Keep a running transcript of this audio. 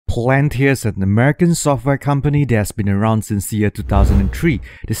Palantir is an American software company that has been around since the year 2003.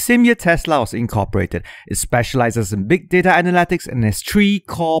 The same year Tesla was incorporated. It specializes in big data analytics and has three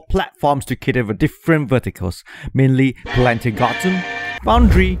core platforms to cater for different verticals, mainly Palantir Gotham,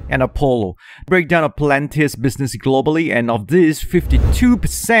 Foundry, and Apollo. Breakdown of Palantir's business globally, and of this,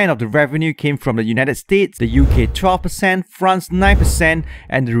 52% of the revenue came from the United States, the UK 12%, France 9%,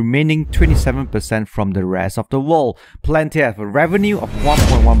 and the remaining 27% from the rest of the world. Palantir have a revenue of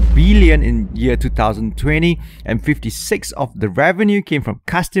 1.1 billion in year 2020, and 56% of the revenue came from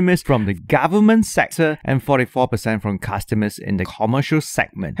customers from the government sector and 44% from customers in the commercial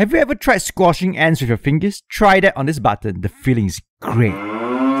segment. Have you ever tried squashing ants with your fingers? Try that on this button. The feeling is great.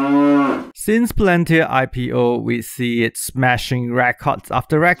 Since Palantir IPO, we see it smashing records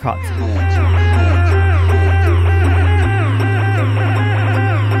after records.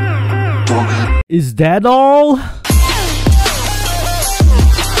 Is that all?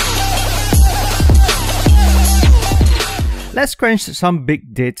 Let's crunch some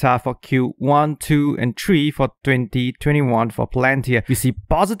big data for Q1, 2, and 3 for 2021 for Palantir. We see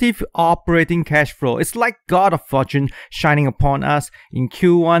positive operating cash flow. It's like God of Fortune shining upon us. In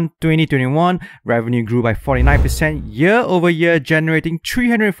Q1 2021, revenue grew by 49% year over year, generating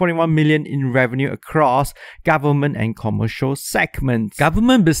 341 million in revenue across government and commercial segments.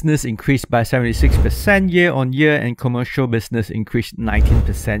 Government business increased by 76% year on year, and commercial business increased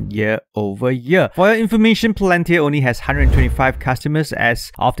 19% year over year. For your information, Palantir only has 125 customers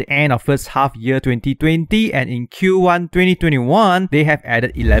as of the end of first half year 2020, and in Q1 2021 they have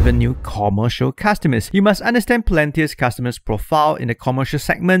added 11 new commercial customers. You must understand Palantir's customers profile in the commercial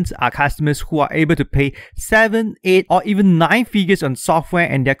segments are customers who are able to pay 7, 8 or even 9 figures on software,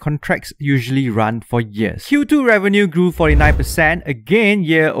 and their contracts usually run for years. Q2 revenue grew 49% again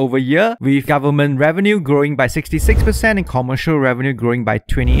year over year, with government revenue growing by 66% and commercial revenue growing by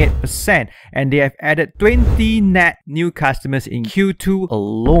 28%, and they have added 20 net new customers in Q2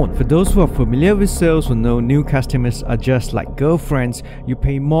 alone. For those who are familiar with sales will know new customers are just like girlfriends. You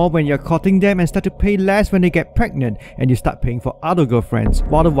pay more when you're courting them and start to pay less when they get pregnant, and you start paying for other girlfriends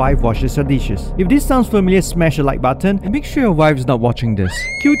while the wife washes her dishes. If this sounds familiar, smash the like button and make sure your wife is not watching this.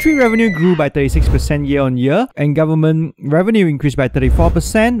 Q3 revenue grew by 36% year on year, and government revenue increased by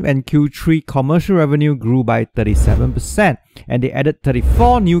 34%, and Q3 commercial revenue grew by 37%, and they added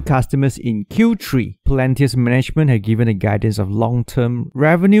 34 new customers in Q3. Palantir's management had given a guidance of long-term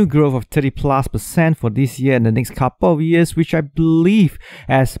revenue growth of 30+% for this year and the next couple of years, which I believe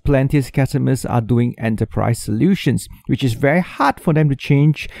as Palantir's customers are doing enterprise solutions, which is very hard for them to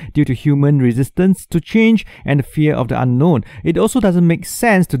change due to human resistance to change and the fear of the unknown. It also doesn't make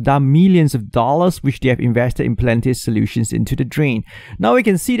sense to dump millions of dollars which they have invested in Palantir's solutions into the drain. Now we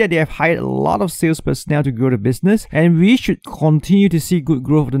can see that they have hired a lot of sales personnel to grow the business, and we should continue to see good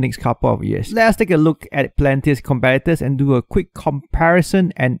growth for the next couple of years. Let's take a look at Palantir's competitors and do a quick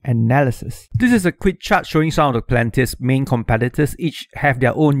comparison and analysis. This is a quick chart showing some of the Palantir's main competitors. Each have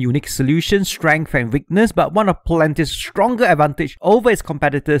their own unique solutions, strength and weakness, but one of Palantir's stronger advantage over its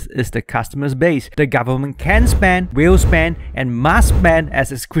competitors is the customer's base. The government can spend, will spend, and must spend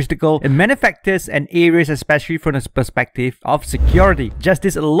as is critical in many factors and areas, especially from the perspective of security. Just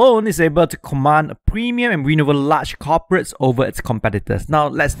this alone is able to command a premium and win over large corporates over its competitors. Now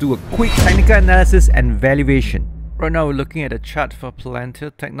let's do a quick technical analysis and valuation. Right now we're looking at the chart for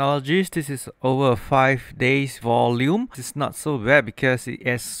Palantir Technologies. This is over a 5 days volume. It's not so bad because it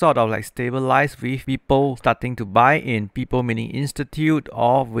has sort of like stabilized with people starting to buy in. People meaning institute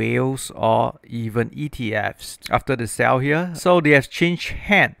or whales or even ETFs after the sell here. So they have changed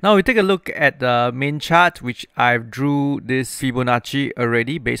hand. Now we take a look at the main chart, which I've drew this Fibonacci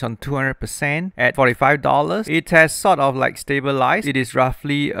already based on 200% at $45. It has sort of like stabilized. It is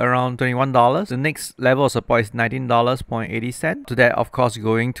roughly around $21. The next level of support is $19.80. So that of course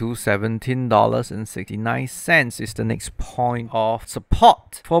going to $17.69 is the next point of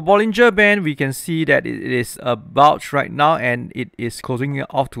support. For Bollinger Band, we can see that it is a bulge right now and it is closing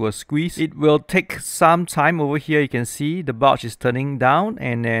off to a squeeze. It will take some time. Over here you can see the bulge is turning down,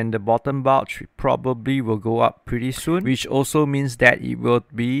 and then the bottom bulge probably will go up pretty soon, which also means that it will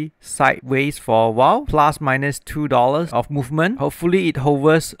be sideways for a while, plus minus $2 of movement. Hopefully it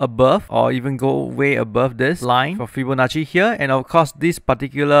hovers above or even go way above this line for Fibonacci here, and of course this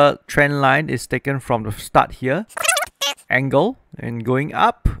particular trend line is taken from the start here angle and going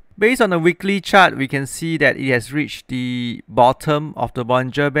up. Based on the weekly chart, we can see that it has reached the bottom of the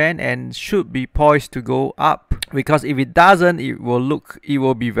Bollinger Band and should be poised to go up. Because if it doesn't, it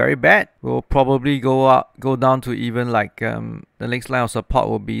will be very bad. Will probably go down to even like the next line of support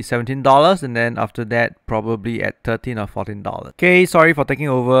will be $17, and then after that probably at $13 or $14. Okay, sorry for taking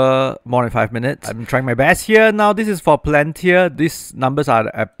over more than 5 minutes. I'm trying my best here. Now this is for Palantir. These numbers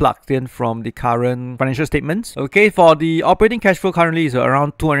are plugged in from the current financial statements. Okay, for the operating cash flow currently is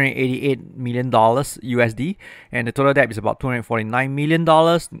around $288 million USD, and the total debt is about $249 million.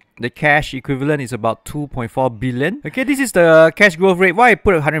 The cash equivalent is about 2.4 billion. Okay, this is the cash growth rate. Why I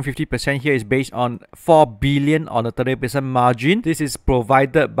put 150% here is based on 4 billion on a 30% margin. This is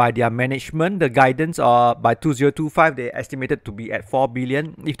provided by their management. The guidance by 2025, they estimated to be at 4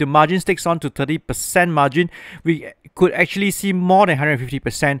 billion. If the margin sticks on to 30% margin, we could actually see more than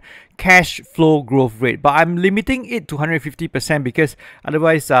 150% cash flow growth rate. But I'm limiting it to 150% because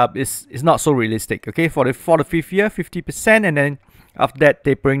otherwise it's not so realistic. Okay, for the fifth year, 50%, and then after that,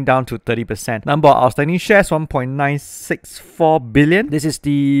 tapering down to 30%. Number of outstanding shares, 1.964 billion. This is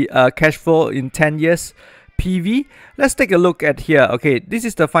the cash flow in 10 years PV. Let's take a look at here. Okay, this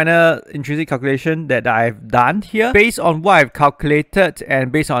is the final intrinsic calculation that I've done here. Based on what I've calculated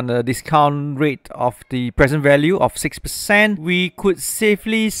and based on the discount rate of the present value of 6%, we could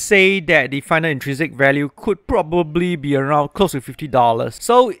safely say that the final intrinsic value could probably be around close to $50.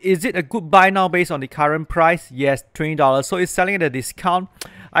 So is it a good buy now based on the current price? Yes, $20. So it's selling at a discount.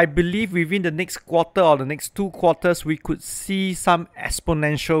 I believe within the next quarter or the next 2 quarters, we could see some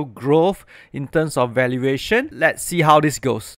exponential growth in terms of valuation. Let's see how this goes.